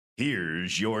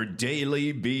Here's your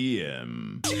daily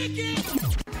BM.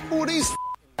 Who are these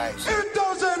guys? It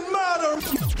doesn't matter.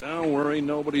 Don't worry,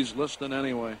 nobody's listening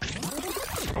anyway.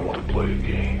 I want to play a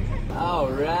game.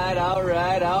 All right.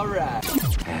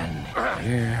 And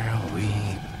here we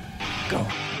go.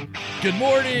 Good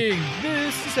morning.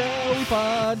 This is how we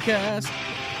podcast.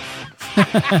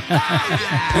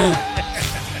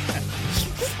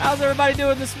 How's everybody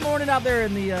doing this morning out there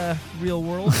in the real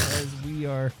world as we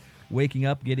are waking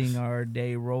up, getting our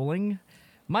day rolling?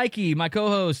 Mikey, my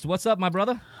co-host, what's up, my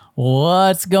brother?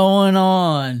 What's going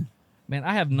on? Man,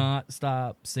 I have not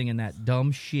stopped singing that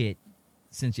dumb shit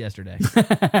since yesterday.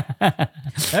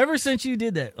 Ever since you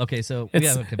did that. Okay, so we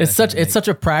have a confession it's such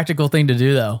a practical thing to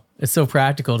do, though. It's so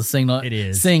practical to sing. It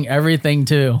is. Sing everything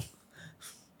too.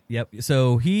 Yep.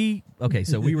 So we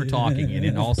were talking, and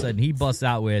then all of a sudden he busts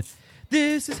out with,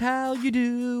 "This is how you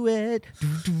do it."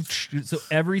 So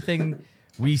everything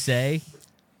we say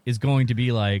is going to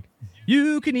be like,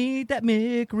 "You can eat that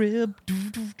McRib.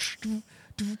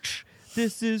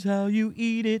 This is how you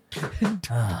eat it."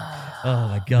 Oh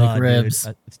my God, McRibs.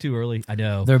 dude. It's too early. I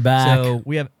know. They're back. So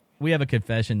we have a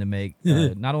confession to make.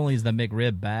 Not only is the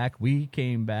McRib back, we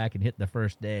came back and hit the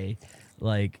first day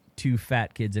like two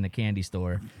fat kids in a candy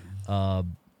store.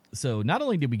 So not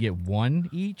only did we get one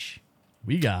each,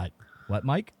 we got what,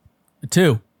 Mike?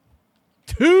 Two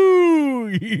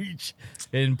Each.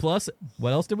 And plus,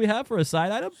 what else did we have for a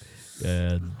side item?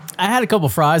 I had a couple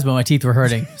fries, but my teeth were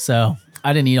hurting, so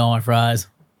I didn't eat all my fries.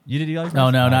 You did eat all your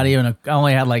No, fries? not even. I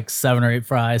only had like 7 or 8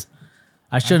 fries.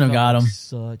 I shouldn't have got them.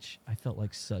 I felt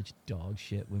like such dog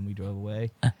shit when we drove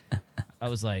away. I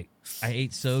was like, I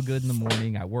ate so good in the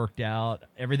morning. I worked out.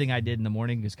 Everything I did in the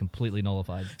morning is completely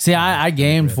nullified. See, I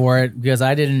gamed for it because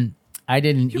I didn't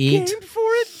You eat. gamed for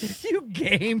it? You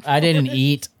gamed for I didn't it?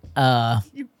 eat.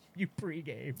 You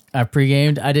pre-gamed. I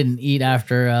pre-gamed. I didn't eat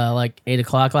after like 8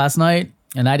 o'clock last night,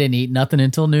 and I didn't eat nothing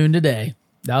until noon today.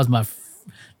 That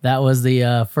was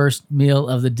the first meal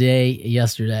of the day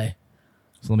yesterday.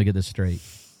 So let me get this straight.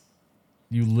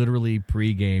 You literally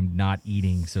pre-gamed not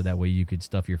eating so that way you could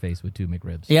stuff your face with 2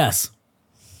 McRibs. Yes,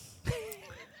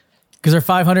 because they're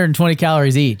 520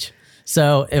 calories each.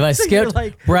 So if I skipped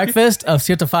breakfast, I'll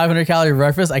skip a 500 calorie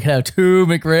breakfast. I could have 2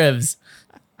 McRibs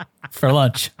for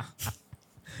lunch.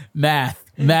 Math,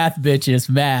 bitches,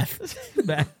 math.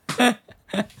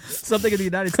 Something in the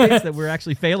United States that we're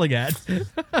actually failing at.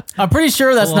 I'm pretty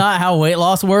sure that's not how weight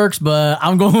loss works, but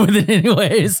I'm going with it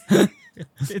anyways.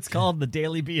 It's called the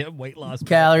Daily BM weight loss.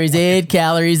 Calories in,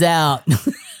 calories out.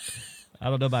 I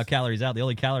don't know about calories out. The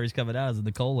only calories coming out is in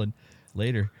the colon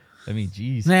later. I mean,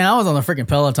 geez. Man, I was on the freaking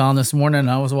Peloton this morning.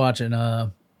 I was watching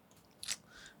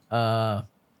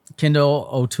Kendall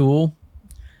O'Toole.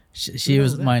 She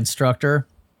was my instructor.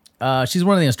 She's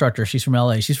one of the instructors. She's from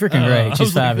LA. She's freaking great.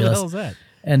 She's fabulous. Who the hell is that?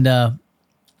 And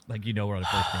like, we're on a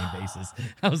first name basis.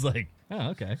 I was like, oh,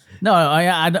 okay. no,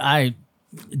 I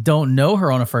don't know her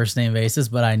on a first name basis,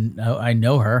 but I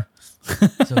know her.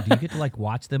 So do you get to like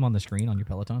watch them on the screen on your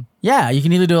Peloton? Yeah, you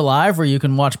can either do it live or you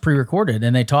can watch pre-recorded,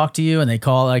 and they talk to you and they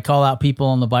call out people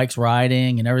on the bikes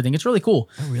riding and everything. It's really cool.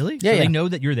 Oh, really? Yeah, so yeah. They know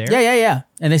that you're there? Yeah.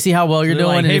 And they see how well you're doing,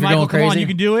 like, and hey, if you're Michael, going crazy. come on, you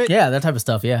can do it? Yeah, that type of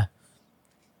stuff, yeah.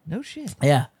 No shit.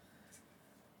 Yeah.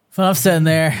 So I'm sitting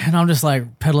there and I'm just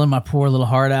like pedaling my poor little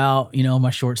heart out, my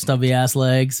short stubby ass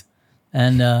legs.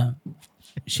 And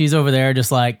she's over there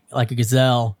just like a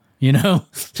gazelle,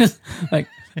 just like,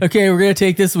 okay, we're going to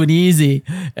take this one easy.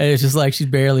 And it's just like she's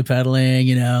barely pedaling,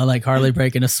 like hardly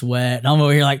breaking a sweat. And I'm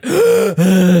over here like, I need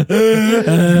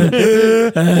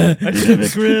a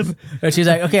McRib. And she's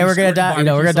like, okay, we're going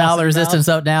to dial the resistance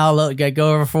up now. Look,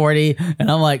 go over 40.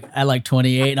 And I'm like, at like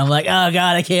 28. And I'm like, oh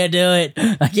God, I can't do it.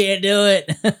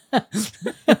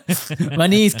 My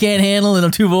knees can't handle it.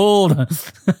 I'm too old.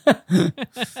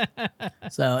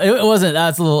 So it wasn't,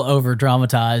 that's a little over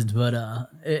dramatized, but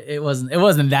it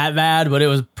wasn't that bad, but it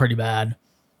was pretty bad.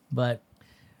 But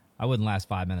I wouldn't last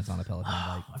 5 minutes on a Peloton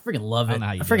bike. I freaking love it.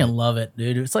 I freaking love it,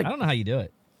 dude. It's like, I don't know how you do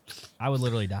it. I would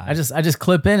literally die. I just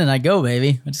clip in and I go,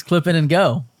 baby. I just clip in and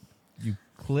go. You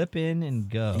clip in and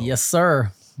go. Yes,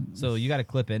 sir. So you got to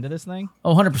clip into this thing?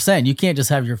 Oh, 100%. You can't just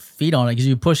have your feet on it because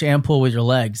you push and pull with your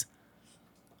legs.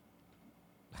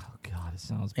 Oh God, it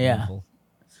sounds beautiful. Yeah.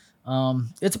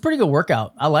 It's a pretty good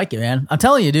workout. I like it, man. I'm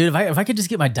telling you, dude, if I could just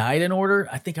get my diet in order,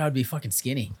 I think I would be fucking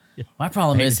skinny. My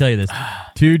problem I hate is to tell you this.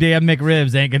 2 damn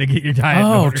McRibs ain't gonna get your diet in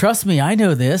Oh, order. trust me, I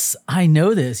know this.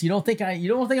 You don't think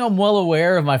I'm well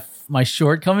aware of my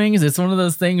shortcomings? It's one of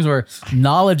those things where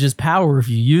knowledge is power if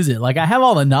you use it. Like, I have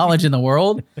all the knowledge in the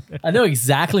world. I know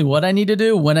exactly what I need to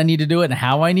do, when I need to do it, and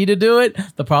how I need to do it.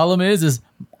 The problem is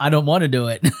I don't want to do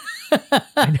it.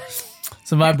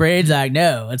 So my brain's like,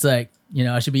 no, it's like,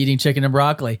 I should be eating chicken and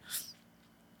broccoli.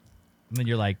 And then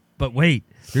you're like, but wait,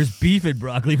 there's beef and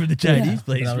broccoli from the Chinese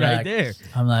place right there.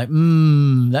 I'm like,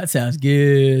 that sounds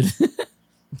good.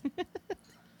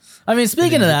 I mean,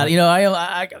 speaking of that,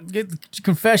 I get the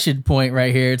confession point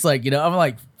right here. It's like, I'm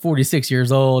like 46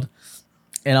 years old,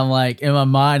 and I'm like, in my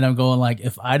mind, I'm going like,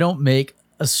 if I don't make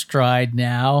a stride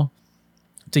now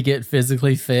to get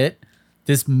physically fit,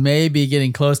 this may be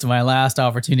getting close to my last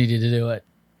opportunity to do it.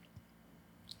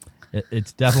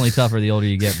 It's definitely tougher the older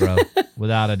you get, bro,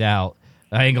 without a doubt.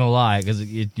 I ain't gonna lie, because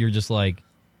you're just like,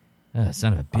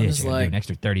 son of a bitch, I gotta do an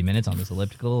extra 30 minutes on this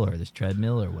elliptical or this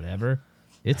treadmill or whatever.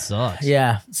 It sucks.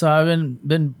 Yeah, so I've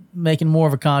been making more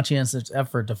of a conscientious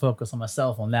effort to focus on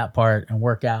myself on that part and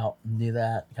work out and do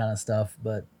that kind of stuff.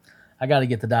 But I got to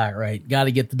get the diet right.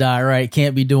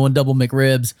 Can't be doing double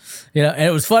McRibs. And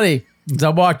it was funny because I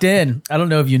walked in. I don't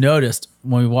know if you noticed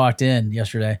when we walked in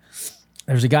yesterday.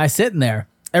 There's a guy sitting there.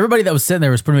 Everybody that was sitting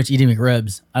there was pretty much eating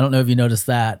McRibs. I don't know if you noticed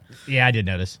that. Yeah, I did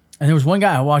notice. And there was one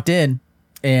guy I walked in,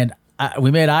 and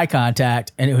we made eye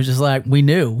contact, and it was just like we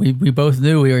knew. We both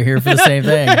knew we were here for the same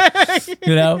thing.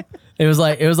 It was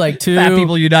like two fat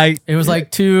people unite. It was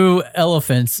like two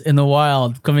elephants in the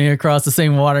wild coming across the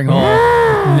same watering hole,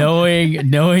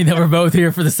 knowing that we're both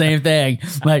here for the same thing.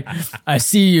 Like, I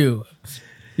see you.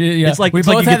 Yeah, it's like we it's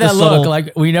both like had that look.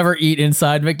 Like, we never eat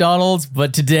inside McDonald's,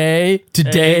 but today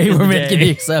we're making the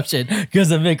exception because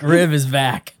the McRib is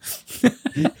back.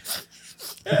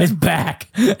 It's back,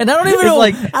 and I don't even know.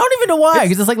 I don't even know why,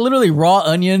 because it's like literally raw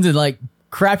onions and like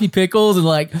crappy pickles and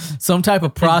like some type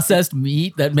of processed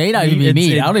meat that may not even be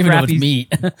meat. I don't even know if it's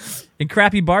meat. And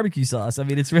crappy barbecue sauce. I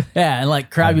mean, it's really and like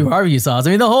crappy barbecue sauce.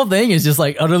 I mean, the whole thing is just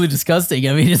like utterly disgusting.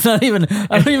 I mean, it's not even.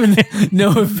 I don't even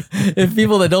know if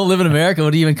people that don't live in America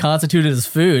would even constitute it as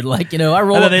food. Like, I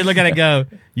roll. They look at it and go,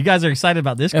 "You guys are excited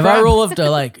about this?" If I roll up to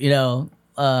like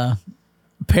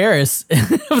Paris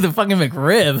with the fucking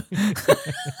McRib,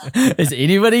 is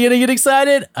anybody gonna get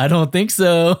excited? I don't think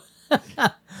so.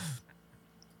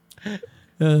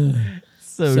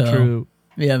 So true.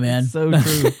 Yeah, man. So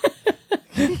true.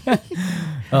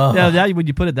 Now, when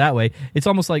you put it that way, it's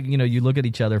almost like, you look at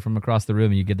each other from across the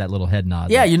room and you get that little head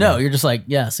nod. Yeah, you're just like,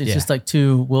 yes, it's just like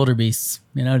two wildebeests,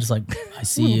 just like, I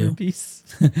see you. Wildebeests.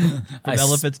 From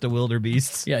elephants to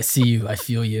wildebeests. Yeah, I see you. I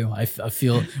feel you. I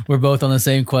feel we're both on the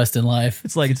same quest in life.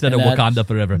 It's like instead of Wakanda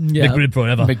forever, McRib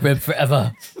forever. McRib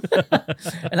forever.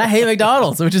 And I hate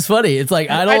McDonald's, which is funny. It's like,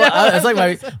 it's like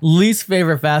my least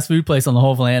favorite fast food place on the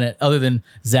whole planet, other than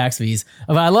Zaxby's.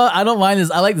 I don't mind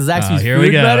this. I like the Zaxby's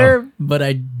food better, but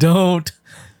I don't.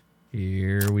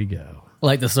 Here we go.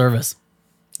 Like the service.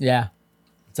 Yeah.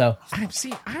 So I'm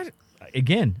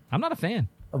not a fan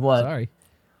of what? Sorry.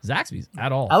 Zaxby's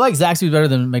at all. I like Zaxby's better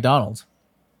than McDonald's.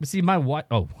 But see, my wife,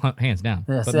 hands down.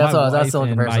 Yeah, but that's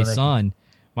the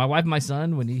my wife and my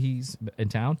son, when he's in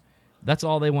town, that's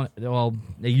all they want. Well,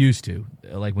 they used to.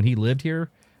 Like when he lived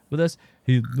here with us,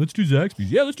 let's do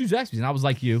Zaxby's. Yeah, let's do Zaxby's. And I was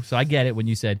like you, so I get it when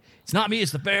you said, it's not me,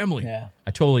 it's the family. Yeah.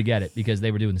 I totally get it because they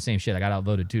were doing the same shit. I got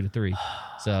outvoted 2-3.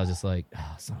 So I was just like,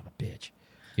 son of a bitch.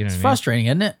 You know what I mean? Frustrating,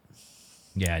 isn't it?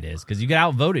 Yeah, it is, because you get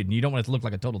outvoted and you don't want it to look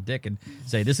like a total dick and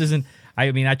say this isn't.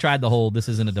 I tried the whole this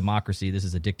isn't a democracy, this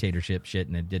is a dictatorship shit,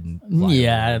 and it didn't.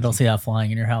 Yeah, I don't see that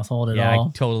flying in your household at all. I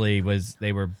totally was.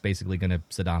 They were basically going to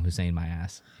Saddam Hussein my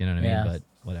ass. You know what I mean? But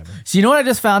whatever. So you know what I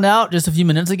just found out just a few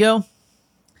minutes ago?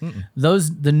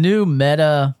 The new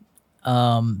Meta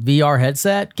VR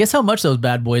headset. Guess how much those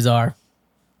bad boys are?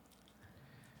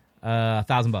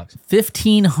 $1,000.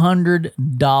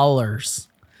 $1,500.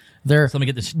 They're so let me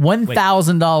get this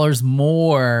 $1,000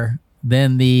 more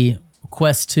than the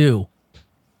Quest 2.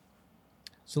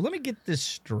 So let me get this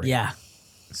straight. Yeah.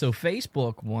 So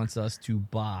Facebook wants us to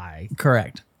buy.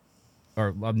 Correct.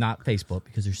 Or not Facebook,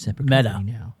 because they're separate Meta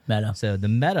now. Meta. So the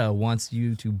Meta wants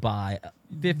you to buy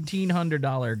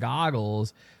 $1,500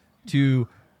 goggles to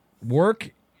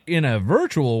work in a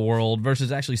virtual world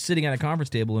versus actually sitting at a conference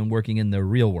table and working in the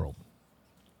real world.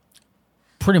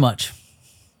 Pretty much.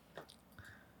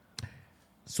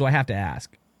 So I have to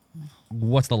ask,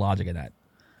 what's the logic of that?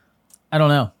 I don't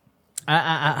know.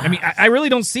 I really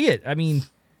don't see it. I mean,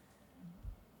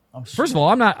 first of all,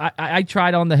 I'm not. I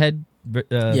tried on the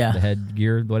the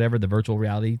headgear, whatever, the virtual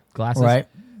reality glasses, right,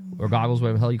 or goggles,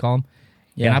 whatever the hell you call them.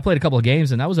 Yeah. And I played a couple of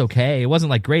games, and that was okay. It wasn't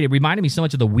like great. It reminded me so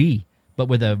much of the Wii, but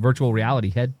with a virtual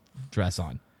reality headdress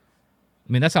on.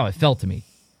 I mean, that's how it felt to me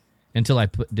until I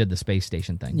did the space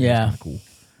station thing. Yeah, it was kind of cool.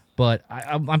 But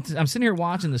I'm sitting here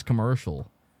watching this commercial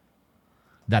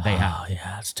that they have. Oh,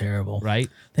 yeah, it's terrible. Right?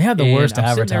 They have the worst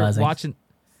advertising.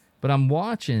 But I'm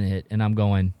watching it, and I'm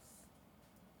going,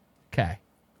 okay.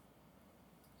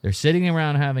 They're sitting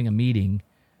around having a meeting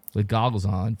with goggles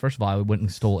on. First of all, I went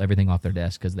and stole everything off their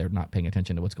desk because they're not paying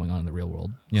attention to what's going on in the real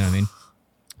world. You know what I mean?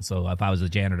 So if I was a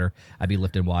janitor, I'd be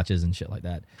lifting watches and shit like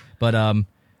that. But I'm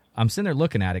sitting there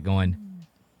looking at it going,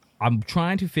 I'm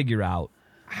trying to figure out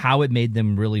how it made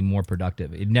them really more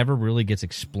productive. It never really gets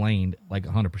explained like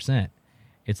 100%.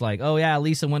 It's like, oh, yeah,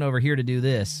 Lisa went over here to do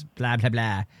this, blah, blah,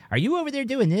 blah. Are you over there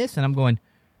doing this? And I'm going,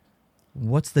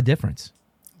 what's the difference?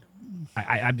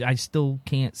 I still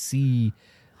can't see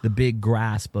the big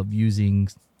grasp of using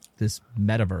this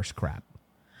MetaVerse crap.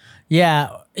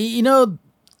 Yeah, you know,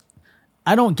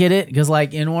 I don't get it because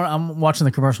like I'm watching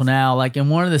the commercial now. Like in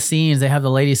one of the scenes, they have the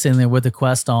lady sitting there with the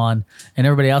Quest on, and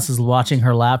everybody else is watching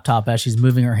her laptop as she's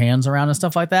moving her hands around and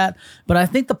stuff like that. But I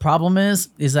think the problem is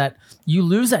that you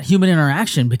lose that human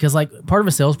interaction because like part of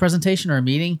a sales presentation or a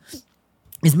meeting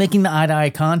is making the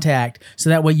eye-to-eye contact, so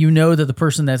that way you know that the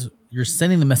person that you're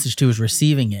sending the message to is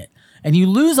receiving it, and you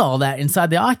lose all that inside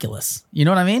the Oculus. You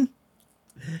know what I mean?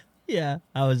 Yeah,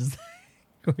 I was just,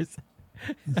 of course.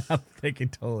 I'm thinking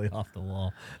totally off the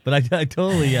wall, but I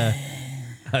totally,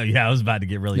 oh yeah, I was about to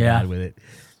get really mad with it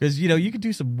because you know you could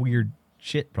do some weird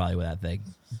shit probably with that thing,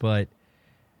 but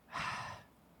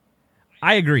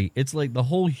I agree. It's like the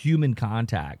whole human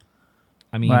contact.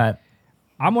 I mean, Right.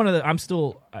 I'm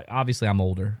still, obviously I'm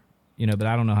older, you know, but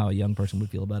I don't know how a young person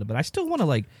would feel about it. But I still want to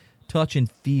like touch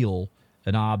and feel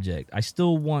an object. I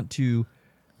still want to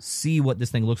see what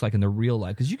this thing looks like in the real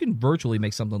life because you can virtually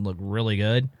make something look really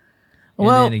good.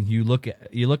 And then you look at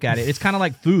it. It's kind of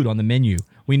like food on the menu.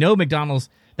 We know McDonald's,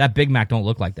 that Big Mac don't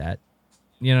look like that.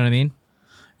 You know what I mean?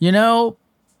 You know,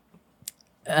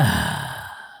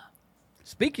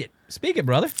 Speak it,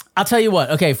 brother. I'll tell you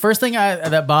what. Okay, first thing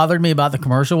that bothered me about the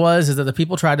commercial is that the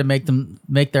people tried to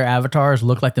make their avatars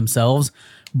look like themselves,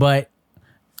 but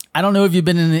I don't know if you've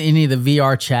been in any of the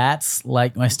VR chats.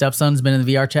 Like my stepson's been in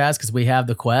the VR chats because we have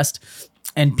the Quest,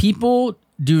 and people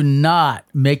do not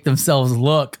make themselves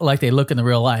look like they look in the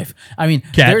real life. I mean,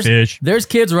 Catfish. There's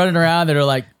kids running around that are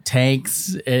like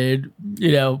tanks and,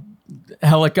 you know,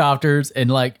 helicopters and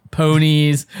like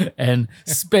ponies and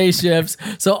spaceships.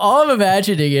 So all I'm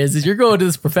imagining is you're going to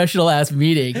this professional ass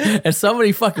meeting and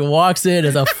somebody fucking walks in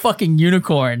as a fucking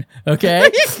unicorn.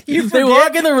 Okay. They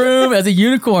walk in the room as a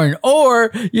unicorn,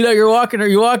 or, you know, you walk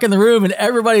in the room and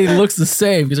everybody looks the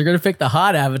same because they're going to pick the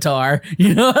hot avatar.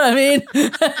 You know what I mean?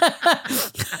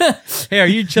 Hey, are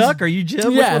you Chuck? Are you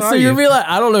Jim? Yeah. So you realize,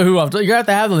 I don't know who I'm talking. You're going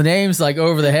to have the names like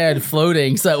over the head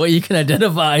floating so that way you can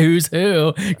identify who's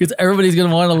who because everybody's going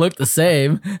to want to look the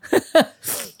same.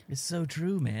 It's so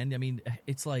true, man. I mean,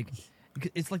 it's like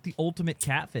the ultimate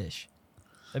catfish.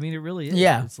 I mean, it really is.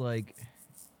 Yeah. It's like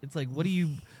what do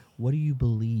you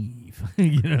believe?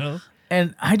 You know?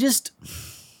 And I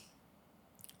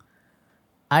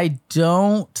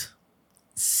don't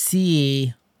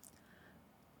see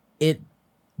it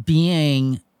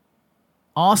being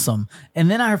awesome.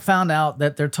 And then I found out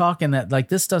that they're talking that like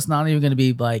this stuff's not even going to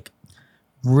be like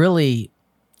really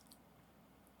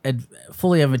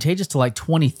fully advantageous to like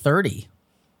 2030.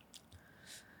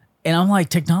 And I'm like,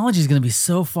 technology is going to be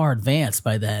so far advanced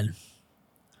by then.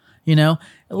 You know,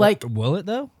 like, will it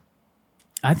though?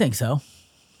 I think so.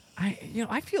 I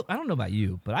don't know about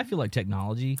you, but I feel like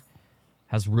technology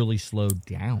has really slowed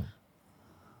down.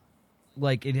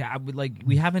 Like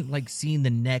we haven't like seen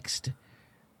the next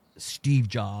Steve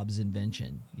Jobs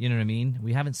invention. You know what I mean?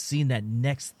 We haven't seen that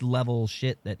next level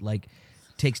shit that like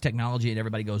takes technology and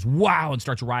everybody goes, wow, and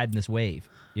starts riding this wave,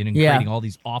 you know, and creating all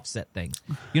these offset things.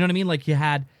 You know what I mean? Like you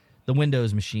had the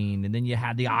Windows machine and then you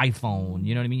had the iPhone,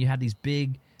 you know what I mean? You had these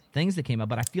big things that came out,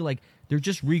 but I feel like they're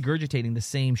just regurgitating the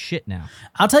same shit now.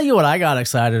 I'll tell you what I got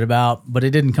excited about, but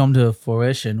it didn't come to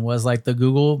fruition, was like the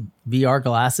Google VR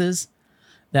glasses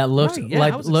that looked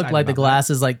like the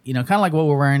glasses, like, you know, kind of like what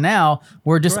we're wearing now,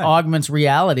 where it just augments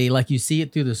reality. Like you see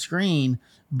it through the screen,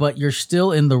 but you're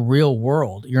still in the real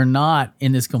world. You're not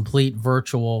in this complete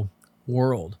virtual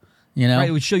world, you know? Right,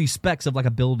 it would show you specs of like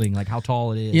a building, like how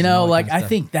tall it is. You know, like I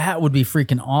think that would be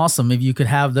freaking awesome if you could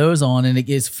have those on and it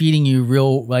is feeding you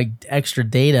real like extra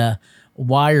data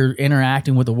while you're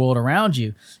interacting with the world around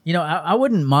you. You know, I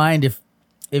wouldn't mind if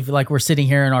like we're sitting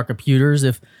here in our computers,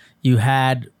 if you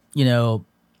had, you know,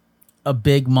 a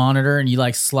big monitor and you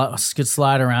like could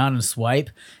slide around and swipe.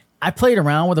 I played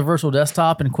around with a virtual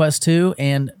desktop in Quest 2,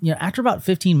 and you know, after about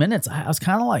 15 minutes, I was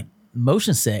kind of like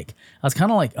motion sick. I was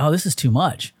kind of like, oh, this is too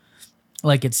much.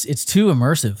 Like it's too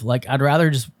immersive. Like I'd rather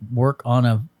just work on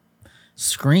a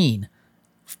screen,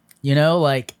 you know,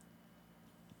 like,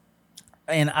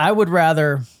 and I would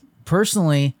rather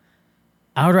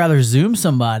Zoom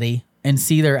somebody and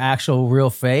see their actual real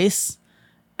face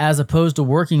as opposed to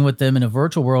working with them in a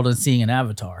virtual world and seeing an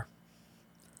avatar.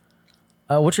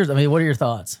 What are your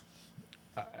thoughts?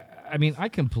 I mean, I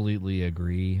completely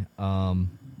agree.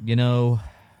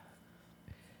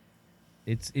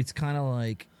 It's kind of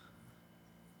like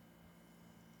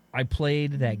I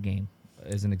played that game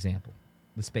as an example,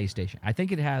 the space station. I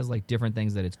think it has like different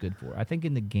things that it's good for. I think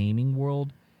in the gaming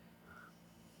world,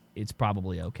 it's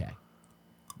probably okay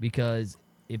because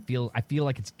I feel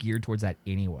like it's geared towards that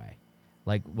anyway.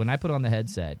 Like when I put on the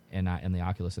headset and the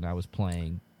Oculus and I was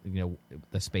playing,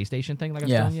 the space station thing, like I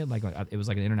was telling you, like it was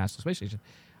like an international space station.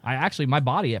 My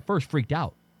body at first freaked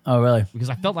out. Oh, really? Because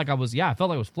I felt like I was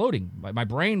floating. My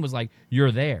brain was like,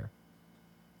 you're there.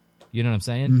 You know what I'm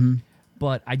saying? Mm-hmm.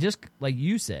 But I just, like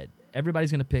you said, everybody's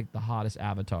going to pick the hottest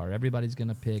avatar. Everybody's going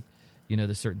to pick,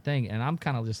 the certain thing. And I'm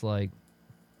kind of just like,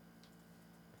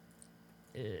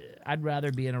 I'd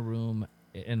rather be in a room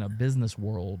in a business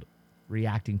world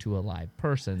reacting to a live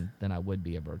person than I would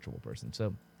be a virtual person.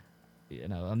 So,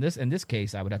 in this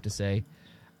case, I would have to say,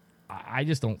 I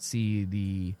just don't see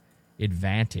the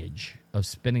advantage of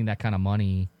spending that kind of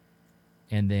money.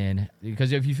 And then,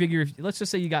 because if you figure, let's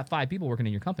just say you got 5 people working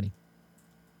in your company,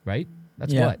 right?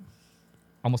 That's what?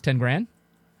 Almost 10 grand?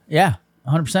 Yeah,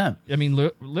 100%. I mean,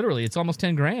 literally, it's almost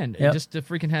 10 grand just to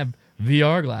freaking have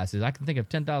VR glasses. I can think of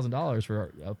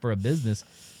 $10,000 for a business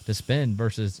to spend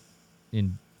versus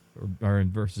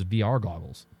versus VR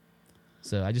goggles.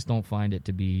 So I just don't find it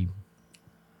to be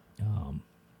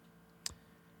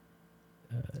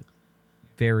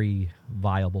very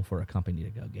viable for a company to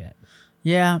go get.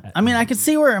 Yeah. I mean, I can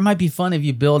see where it might be fun if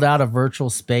you build out a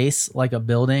virtual space, like a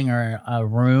building or a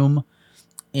room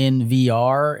in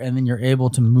VR, and then you're able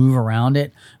to move around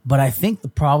it. But I think the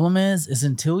problem is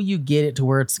until you get it to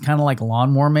where it's kind of like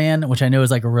Lawnmower Man, which I know is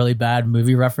like a really bad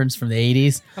movie reference from the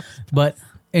 80s. But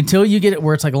until you get it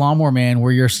where it's like Lawnmower Man,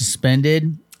 where you're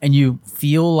suspended and you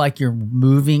feel like you're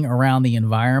moving around the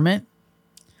environment,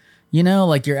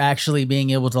 like you're actually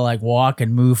being able to like walk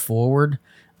and move forward.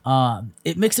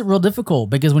 It makes it real difficult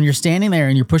because when you're standing there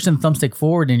and you're pushing the thumbstick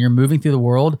forward and you're moving through the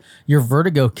world, your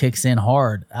vertigo kicks in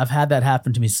hard. I've had that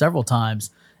happen to me several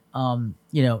times. Now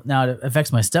it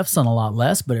affects my stepson a lot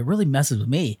less, but it really messes with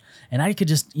me. And I could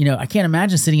just, I can't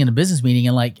imagine sitting in a business meeting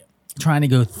and like trying to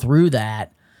go through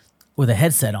that with a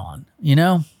headset on,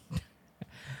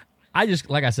 I just,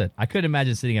 like I said, I couldn't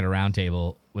imagine sitting at a round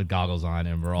table with goggles on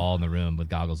and we're all in the room with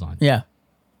goggles on. Yeah.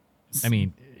 I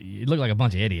mean, you look like a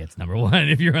bunch of idiots, number one,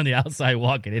 if you're on the outside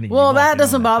walking in. Well, that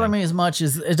doesn't bother me as much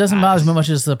as it doesn't bother me much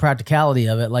as the practicality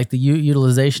of it, like the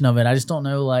utilization of it. I just don't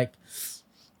know, like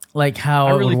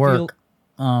how it would work.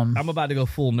 I'm about to go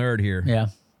full nerd here. Yeah.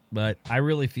 But I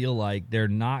really feel like they're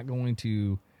not going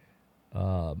to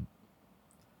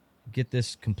get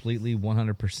this completely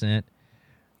 100%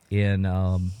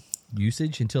 in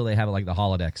usage until they have like the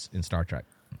holodecks in Star Trek.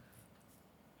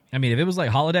 I mean, if it was like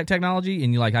holodeck technology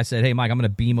and I said, hey, Mike, I'm going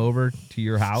to beam over to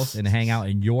your house and hang out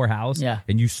in your house. Yeah.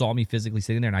 And you saw me physically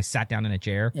sitting there and I sat down in a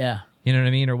chair. Yeah. You know what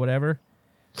I mean? Or whatever.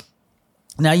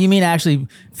 Now, you mean actually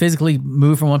physically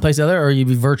move from one place to the other, or you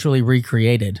be virtually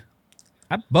recreated?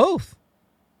 Both.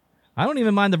 I don't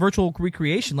even mind the virtual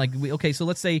recreation. So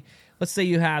let's say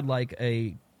you had like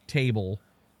a table,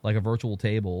 like a virtual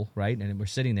table, right? And we're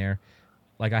sitting there.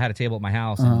 Like I had a table at my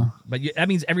house. But that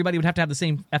means everybody would have to have the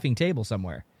same effing table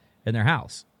somewhere in their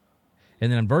house.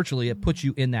 And then virtually it puts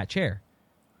you in that chair.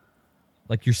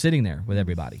 Like you're sitting there with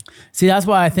everybody. See, that's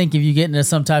why I think if you get into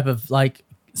some type of like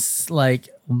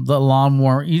the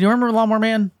Lawnmower. You remember Lawnmower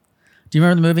Man? Do you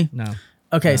remember the movie? No.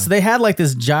 Okay, so they had like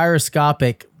this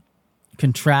gyroscopic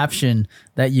contraption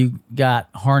that you got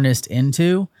harnessed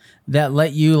into that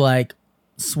let you like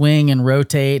swing and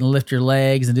rotate and lift your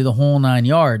legs and do the whole 9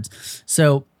 yards.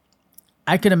 So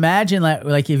I could imagine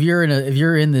like if you're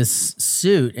in this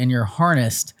suit and you're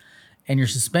harnessed and you're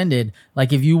suspended,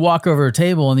 like if you walk over a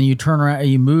table and then you turn around,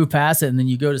 you move past it and then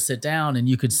you go to sit down and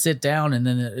you could sit down and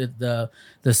then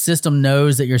the system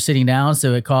knows that you're sitting down,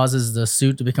 so it causes the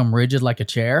suit to become rigid like a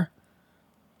chair.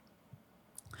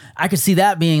 I could see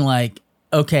that being like,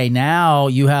 okay, now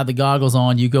you have the goggles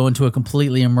on, you go into a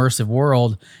completely immersive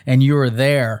world and you are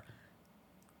there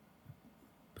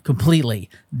completely.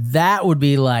 That would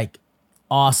be like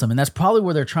awesome. And that's probably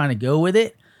where they're trying to go with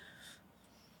it.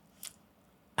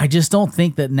 I just don't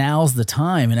think that now's the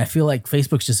time. And I feel like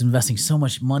Facebook's just investing so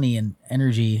much money and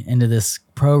energy into this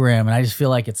program. And I just feel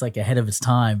like it's like ahead of its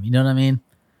time. You know what I mean?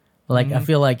 Like, I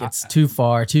feel like it's too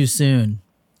far, too soon,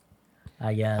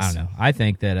 I guess. I don't know. I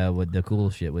think that what the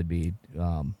cool shit would be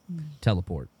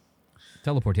teleport.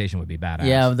 Teleportation would be badass.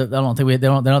 Yeah, they don't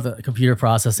have the computer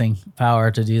processing power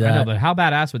to do that. I know, but how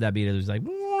badass would that be? To just like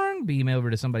beam over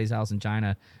to somebody's house in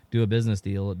China, do a business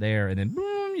deal there, and then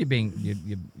boom, you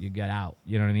get out.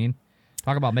 You know what I mean?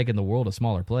 Talk about making the world a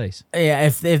smaller place. Yeah,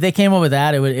 if they came up with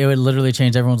that, it would literally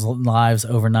change everyone's lives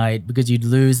overnight because you'd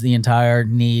lose the entire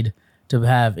need to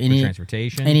have any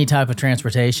type of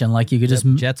transportation. Like you could just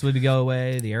jets would go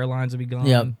away, the airlines would be gone.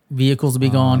 Yep, vehicles would be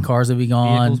gone, cars would be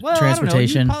gone, well,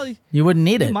 transportation. You wouldn't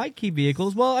need it. You might keep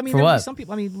vehicles. Well, I mean, for what? Some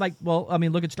people. I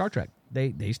mean, look at Star Trek.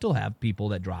 They still have people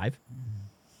that drive.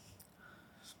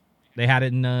 They had it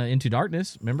in Into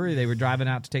Darkness. Remember, they were driving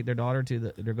out to take their daughter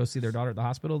to go see their daughter at the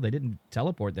hospital. They didn't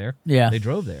teleport there. Yeah, they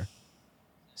drove there.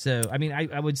 So, I mean,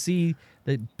 I would see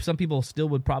that some people still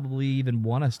would probably even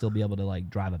want to still be able to like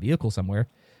drive a vehicle somewhere,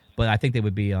 but I think they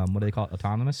would be what do they call it?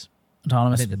 Autonomous.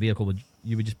 I think the vehicle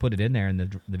you would just put it in there and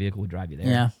the vehicle would drive you there.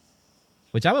 Yeah,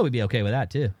 which I would be okay with that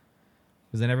too,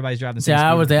 because then everybody's driving the same.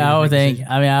 Yeah, I would think.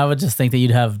 I mean, I would just think that you'd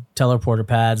have teleporter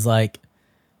pads like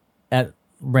at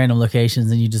random locations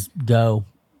and you just go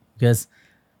because,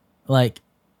 like,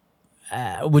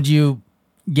 would you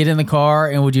get in the car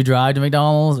and would you drive to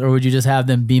McDonald's or would you just have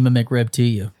them beam a McRib to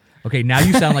you? Okay, now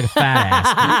you sound like a fat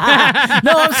ass.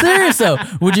 No, I'm serious though.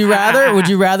 Would you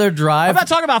rather drive? I'm not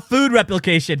talking about food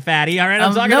replication, fatty. All right,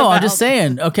 I'm just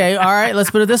saying. Okay, all right.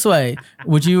 Let's put it this way: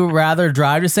 would you rather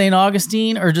drive to St.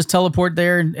 Augustine or just teleport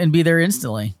there and be there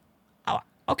instantly?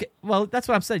 Okay, well, that's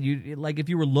what I'm saying. You like if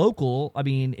you were local, I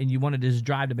mean, and you wanted to just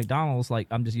drive to McDonald's. Like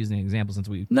I'm just using an example since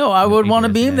we. No, I would want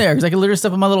to beam there because I could literally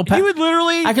step on my little pad. You would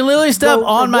literally. I can literally step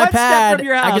on my pad.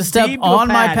 I can step on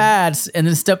my pads and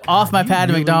then step off my pad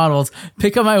to McDonald's,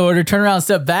 pick up my order, turn around,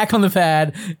 step back on the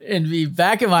pad, and be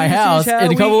back at my house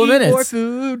in a couple of minutes.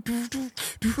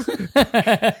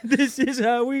 This is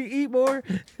how we eat more.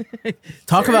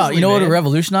 Talk about what would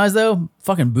revolutionize though?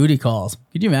 Fucking booty calls.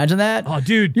 Could you imagine that? Oh,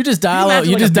 dude, you just dial up.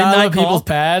 You just dial up people's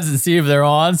pads and see if they're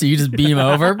on. So you just beam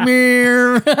over.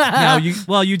 No,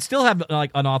 you'd still have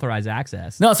like unauthorized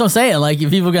access. No, that's what I'm saying. Like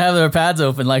if people could have their pads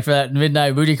open, like for that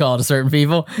midnight booty call to certain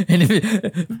people, and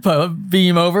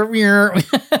beam over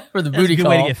for the booty call. That's a good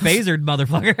way to get phasered,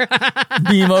 motherfucker.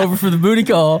 Beam over for the booty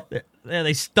call. Yeah,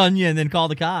 they stun you and then call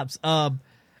the cops.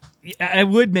 I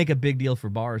would make a big deal for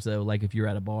bars though. Like if you're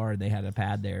at a bar and they had a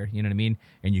pad there, you know what I mean,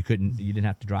 and you didn't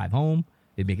have to drive home.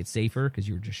 It'd make it safer because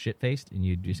you were just shit faced and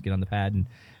you'd just get on the pad and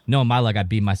knowing my luck, I'd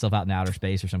beam myself out in outer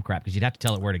space or some crap because you'd have to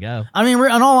tell it where to go. I mean,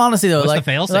 in all honesty though, What's the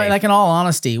fail-safe? like in all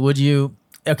honesty, would you?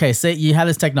 Okay, say you had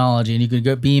this technology and you could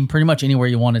go beam pretty much anywhere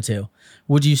you wanted to.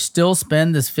 Would you still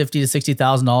spend this $50,000 to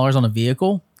 $60,000 on a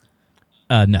vehicle?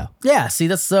 No. Yeah, see,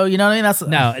 that's so, you know what I mean? That's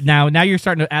now you're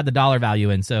starting to add the dollar value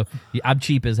in. So I'm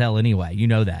cheap as hell anyway. You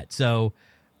know that. So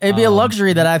it'd be a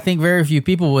luxury that I think very few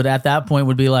people would at that point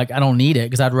would be like, I don't need it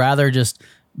because I'd rather just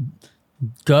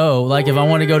go. Like if I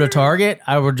want to go to Target,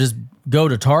 I would just go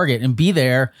to Target and be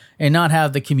there and not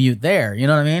have the commute there. You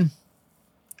know what I mean?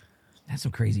 That's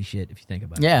some crazy shit if you think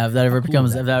about it. Yeah, if that ever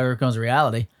becomes a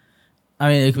reality. I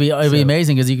mean, it'd be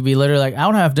amazing because you could be literally like, I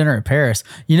want to have dinner in Paris.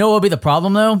 You know what would be the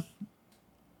problem though?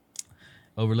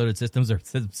 Overloaded systems or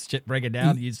shit breaking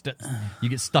down. You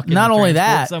get stuck in not only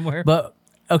that somewhere. But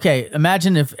okay,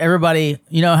 imagine if everybody,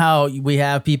 you know how we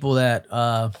have people that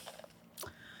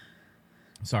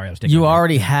sorry, I was taking you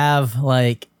already have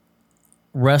like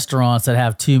restaurants that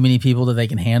have too many people that they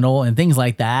can handle and things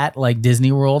like that, like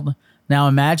Disney World. Now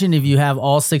imagine if you have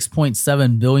all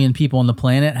 6.7 billion people on the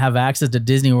planet have access to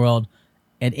Disney World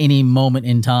at any moment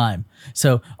in time.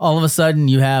 So all of a sudden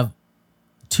you have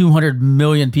 200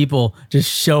 million people just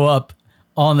show up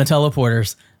on the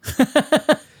teleporters.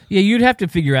 Yeah, you'd have to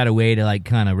figure out a way to like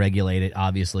kind of regulate it,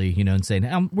 obviously, you know, and say,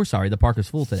 we're sorry, the park is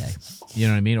full today. You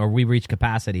know what I mean? Or we reached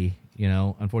capacity, you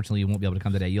know, unfortunately you won't be able to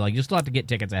come today. You still have to get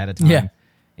tickets ahead of time. Yeah.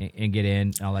 And get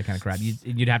in, all that kind of crap.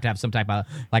 You'd have to have some type of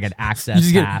like an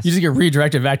access pass. You just get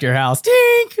redirected back to your house.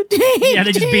 Ding, ding. Yeah,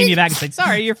 they just beam you back and say,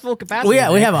 "Sorry, you're full capacity." We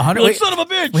have 100. Like, son of a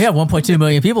bitch. We have 1.2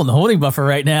 million people in the holding buffer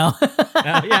right now.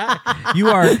 Yeah, you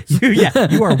are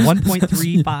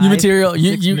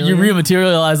 1.35. You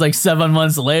rematerialize like 7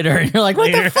 months later, and you're like,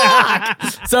 "What the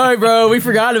fuck?" Sorry, bro, we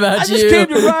forgot about you. I just came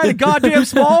to ride a goddamn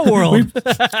small world.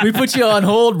 we put you on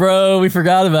hold, bro. We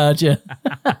forgot about you.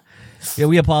 Yeah,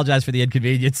 we apologize for the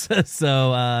inconvenience.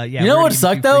 So, yeah. You know what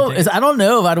sucked, though? Is I don't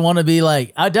know if I'd want to be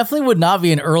like, I definitely would not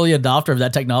be an early adopter of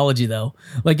that technology, though.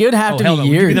 Like, it would have to be years.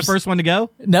 Would you be the first one to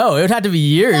go? No, it would have to be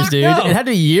years, dude. No. It'd have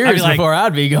to be years before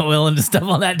I'd be willing to step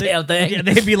on that damn thing. Yeah,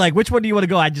 they'd be like, which one do you want to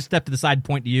go? I'd just step to the side and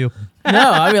point to you.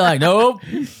 No, I'd be like, nope.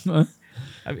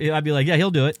 I'd be like, yeah, he'll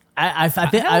do it. I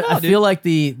feel like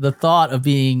the thought of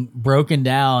being broken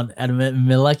down at a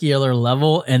molecular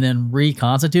level and then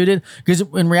reconstituted, because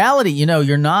in reality, you know,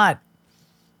 you're not.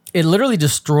 It literally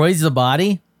destroys the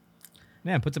body,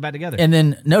 Yeah, puts it back together. And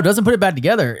then, no, it doesn't put it back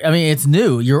together. I mean, it's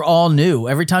new. You're all new.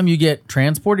 Every time you get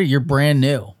transported, you're brand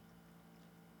new.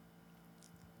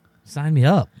 Sign me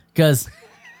up. Because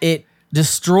it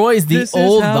destroys the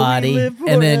old body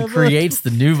and then creates the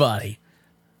new body.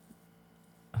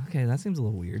 Okay, that seems a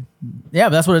little weird. Yeah,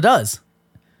 but that's what it does.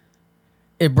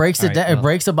 It breaks it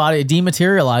breaks a body, it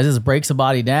dematerializes, breaks a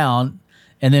body down,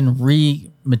 and then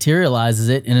rematerializes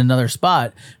it in another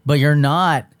spot. But you're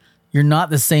not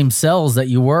the same cells that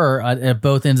you were at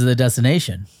both ends of the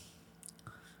destination.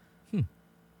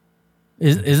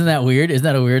 Isn't that weird? Isn't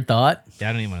that a weird thought? Yeah,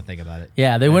 I don't even want to think about it.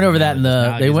 Yeah, they went over that in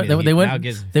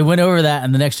the they went over that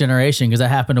in the Next Generation because that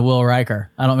happened to Will Riker.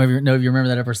 I don't know if you remember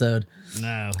that episode.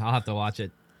 No, I'll have to watch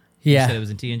it. Yeah, you said it was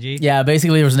in TNG. Yeah,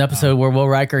 basically there was an episode where Will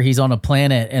Riker, he's on a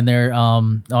planet and they're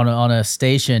on a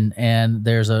station and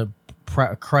there's a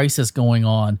crisis going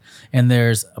on and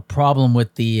there's a problem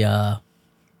with the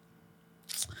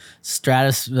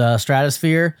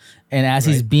stratosphere, and as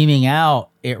he's beaming out,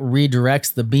 it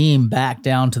redirects the beam back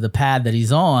down to the pad that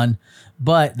he's on,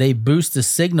 but they boost the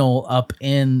signal up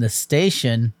in the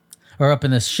station or up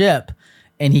in the ship,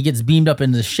 and he gets beamed up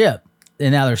into the ship,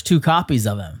 and now there's 2 copies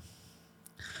of him.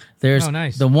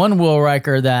 There's the one Will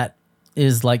Riker that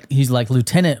is he's like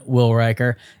Lieutenant Will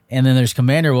Riker, and then there's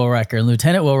Commander Will Riker, and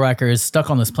Lieutenant Will Riker is stuck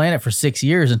on this planet for 6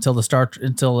 years until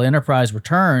the Enterprise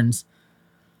returns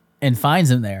and finds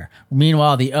him there.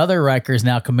 Meanwhile, the other Riker is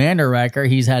now Commander Riker.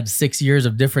 He's had 6 years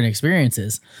of different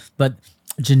experiences, but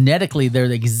genetically they're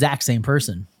the exact same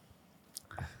person.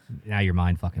 Now you're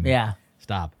mind fucking me. Yeah.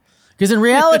 Stop. Because in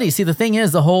reality, see, the thing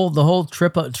is, the whole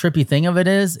trippy thing of it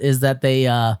is that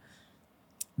they're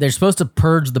supposed to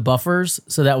purge the buffers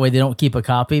so that way they don't keep a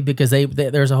copy, because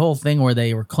there's a whole thing where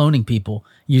they were cloning people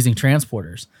using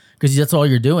transporters, because that's all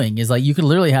you're doing is you can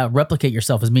literally replicate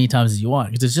yourself as many times as you want,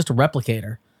 because it's just a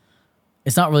replicator.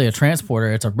 It's not really a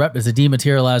transporter. It's a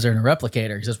dematerializer and a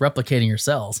replicator. It's just replicating your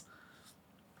cells.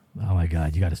 Oh my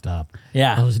God, you got to stop.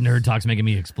 Yeah. Those nerd talks making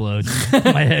me explode.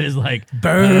 My head is like,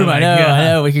 boom. Oh I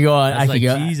know. We could go on.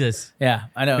 Jesus. Yeah,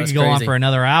 I know. We could go on for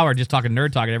another hour just talking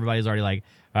nerd talk, and everybody's already like,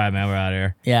 all right, man, we're out of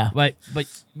here. Yeah. But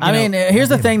I mean, here's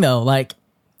the thing though.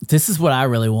 This is what I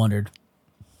really wondered.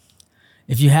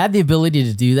 If you had the ability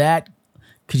to do that,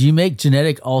 could you make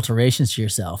genetic alterations to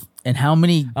yourself? And how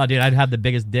many? Oh, dude, I'd have the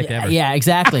biggest dick ever. Yeah,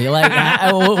 exactly.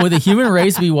 Would the human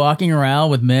race be walking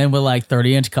around with men with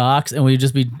 30-inch cocks, and we'd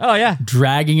just be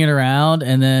dragging it around,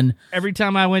 and then every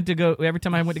time I went to get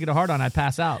a hard on, I'd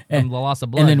pass out from the loss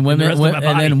of blood. And then women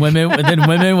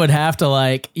would have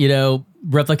to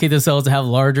replicate themselves to have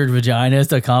larger vaginas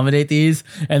to accommodate these,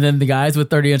 and then the guys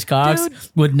with 30-inch cocks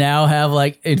would now have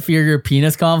inferior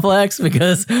penis complex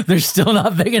because they're still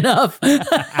not big enough.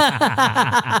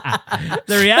 The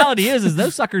reality is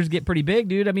those suckers get pretty big,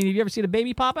 dude. I mean, have you ever seen a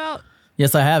baby pop out?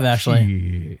 Yes, I have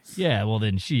actually. Shit. Yeah, well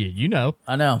then, shit,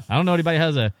 I know. I don't know anybody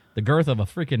has the girth of a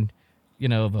freaking,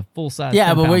 of a full size.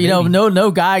 Yeah, but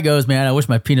no guy goes, man, I wish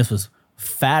my penis was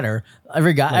fatter.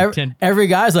 Every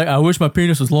guy's like, I wish my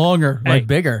penis was longer,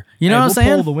 bigger. You know what I'm saying?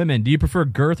 Poll the women. Do you prefer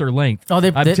girth or length? Oh,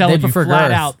 they prefer flat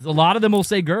girth. out. A lot of them will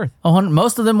say girth. Oh,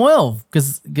 most of them will,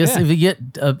 because if you get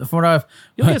you'll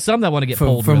get some that want to get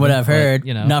polled from what I've heard,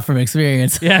 not from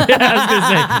experience. Yeah, I was gonna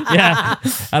say. Yeah,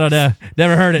 I don't know.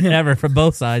 Never heard it ever from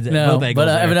both sides. No, both but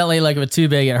evidently, if it's too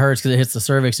big, it hurts because it hits the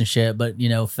cervix and shit. But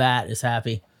fat is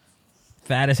happy.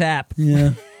 Fat is hap.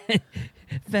 Yeah.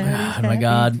 Oh my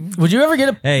God! Would you ever get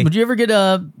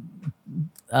a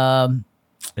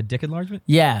dick enlargement?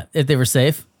 Yeah, if they were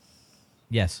safe.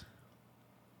 Yes.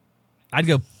 I'd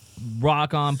go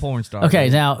rock on porn star. Okay,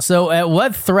 now, so at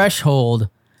what threshold,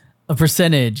 a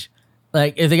percentage,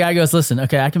 if the guy goes, listen,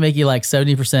 okay, I can make you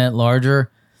 70% larger,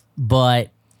 but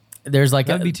there's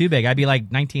that'd be too big. I'd be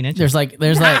 19 inches. There's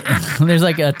there's a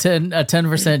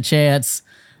 10% chance.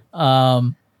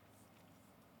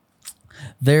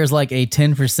 There's a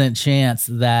 10% chance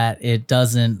that it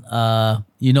doesn't,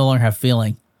 you no longer have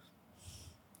feeling.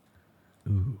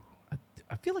 Ooh,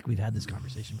 I feel like we've had this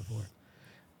conversation before,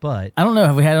 but I don't know.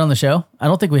 Have we had it on the show? I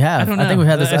don't think we have. I don't know. I think we've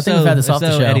had this. I think we've had this off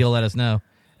the show. Eddie will let us know.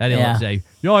 Eddie will say,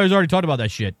 "Yo, he's already talked about that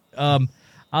shit." Yeah.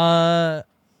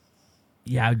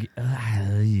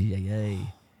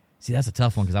 See, that's a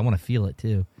tough one because I want to feel it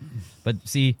too. But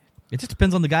see, it just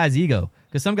depends on the guy's ego,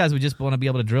 because some guys would just want to be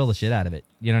able to drill the shit out of it.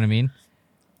 You know what I mean?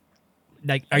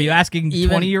 Are you asking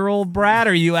 20-year-old Brad, or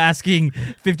are you asking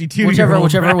 52-year-old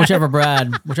whichever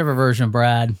Brad, whichever version of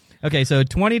Brad? Okay, so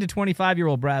 20 to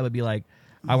 25-year-old Brad would be like,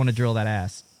 I want to drill that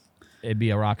ass. It'd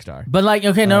be a rock star. But what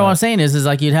I'm saying is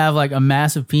you'd have a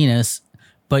massive penis,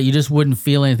 but you just wouldn't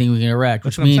feel anything we can erect,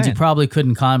 which means you probably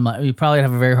couldn't you probably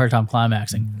have a very hard time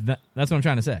climaxing. That's what I'm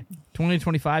trying to say. 20 to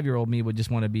 25-year-old me would just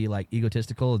want to be like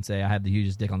egotistical and say I have the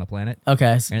hugest dick on the planet.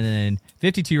 Okay. And then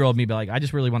 52-year-old me be like, I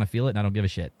just really want to feel it and I don't give a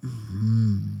shit.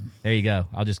 There you go.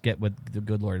 I'll just get what the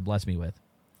good Lord bless me with.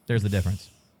 There's the difference.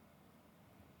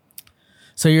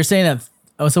 So you're saying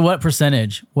that, so what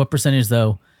percentage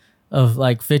though of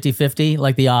like 50-50,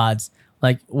 like the odds,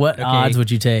 like what odds would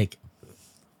you take?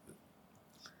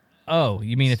 Oh,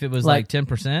 you mean if it was like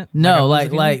 10%? No,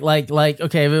 like,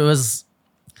 okay,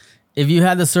 if you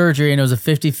had the surgery and it was a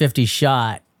 50-50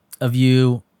 shot of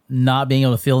you not being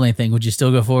able to feel anything, would you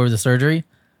still go forward with the surgery?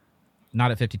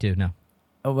 Not at 52, no.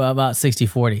 Oh, well, about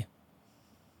 60-40.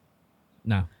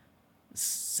 No.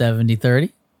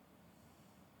 70-30?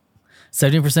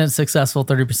 70% successful,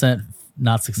 30%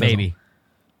 not successful. Maybe.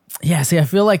 Yeah, see, I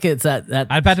feel like it's that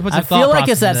I'd have to put some I feel like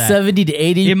it's that 70 to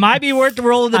 80. It might be worth the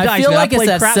roll of the dice. I feel like it's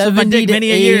that 70 to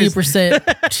years.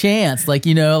 80% chance, like,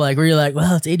 you know, like where you're like,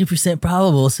 well, it's 80%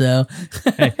 probable, so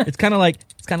Hey, it's kind of like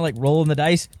rolling the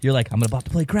dice. You're like, I'm about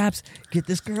to play craps, get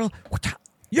this girl.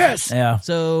 Yes. Yeah.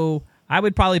 So I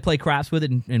would probably play craps with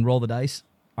it and roll the dice,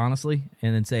 honestly,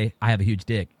 and then say I have a huge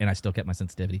dick and I still kept my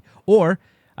sensitivity. Or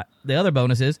the other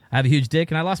bonus is I have a huge dick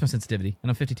and I lost my sensitivity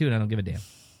and I'm 52 and I don't give a damn.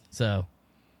 So.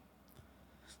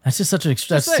 That'd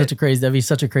be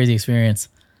such a crazy experience.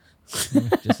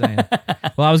 Just saying.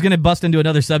 Well, I was going to bust into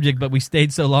another subject, but we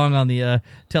stayed so long on the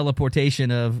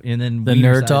teleportation and then the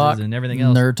nerd talk and everything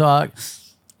else. Nerd talk.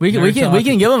 We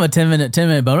can give them a 10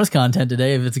 minute bonus content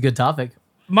today if it's a good topic.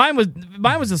 Mine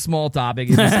was a small topic.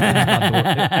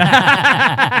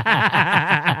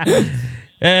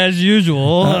 As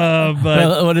usual.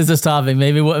 But what is this topic?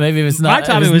 Maybe if it's not, my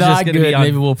topic if it's was not just good,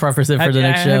 maybe we'll preface it for the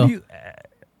next show.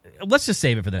 Let's just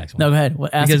save it for the next one. No, go ahead.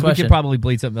 Ask because the question. We could probably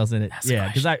bleed something else in it.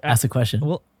 Ask the question.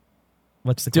 Well,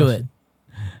 what's the Do question?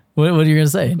 it. What are you going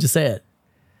to say? Just say it.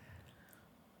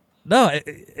 No,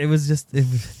 it was just.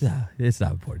 It's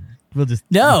not important. We'll just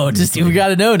we got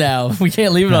to know now. We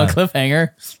can't leave it on a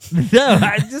cliffhanger. No,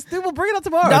 we'll bring it up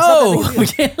tomorrow. No, we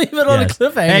can't leave it on a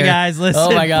cliffhanger. Hey guys, listen.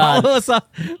 Oh my God,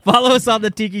 follow us on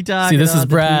the Tiki Talk. See, this is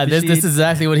Brad. This is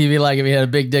exactly what he'd be like if he had a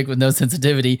big dick with no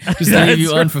sensitivity. Just leave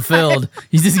you unfulfilled.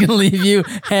 He's just gonna leave you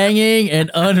hanging and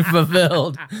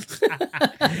unfulfilled.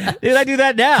 Dude, I do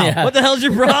that now. Yeah. What the hell's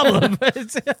your problem?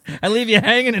 I leave you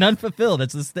hanging and unfulfilled.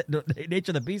 That's the nature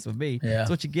of the beast with me. Yeah. That's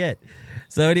what you get.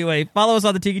 So anyway, follow us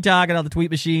on the Tiki Talk and on the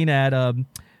tweet machine at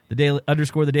the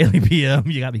daily PM.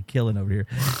 You got me killing over here.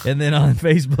 And then on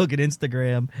Facebook and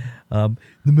Instagram, the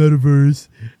MetaVerse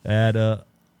at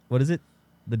what is it?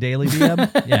 The Daily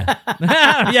BM? Yeah.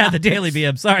 Yeah, the Daily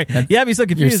BM. Sorry. You had me so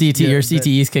confused. Your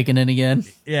CTE's kicking in again.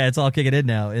 Yeah, it's all kicking in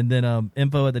now. And then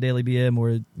info at the Daily BM,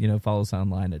 or follow us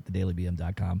online at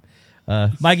thedailybm.com.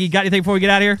 Mikey, got anything before we get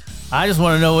out of here? I just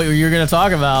want to know what you're going to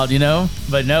talk about,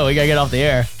 but no, we got to get off the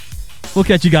air. We'll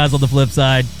catch you guys on the flip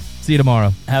side. See you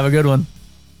tomorrow. Have a good one.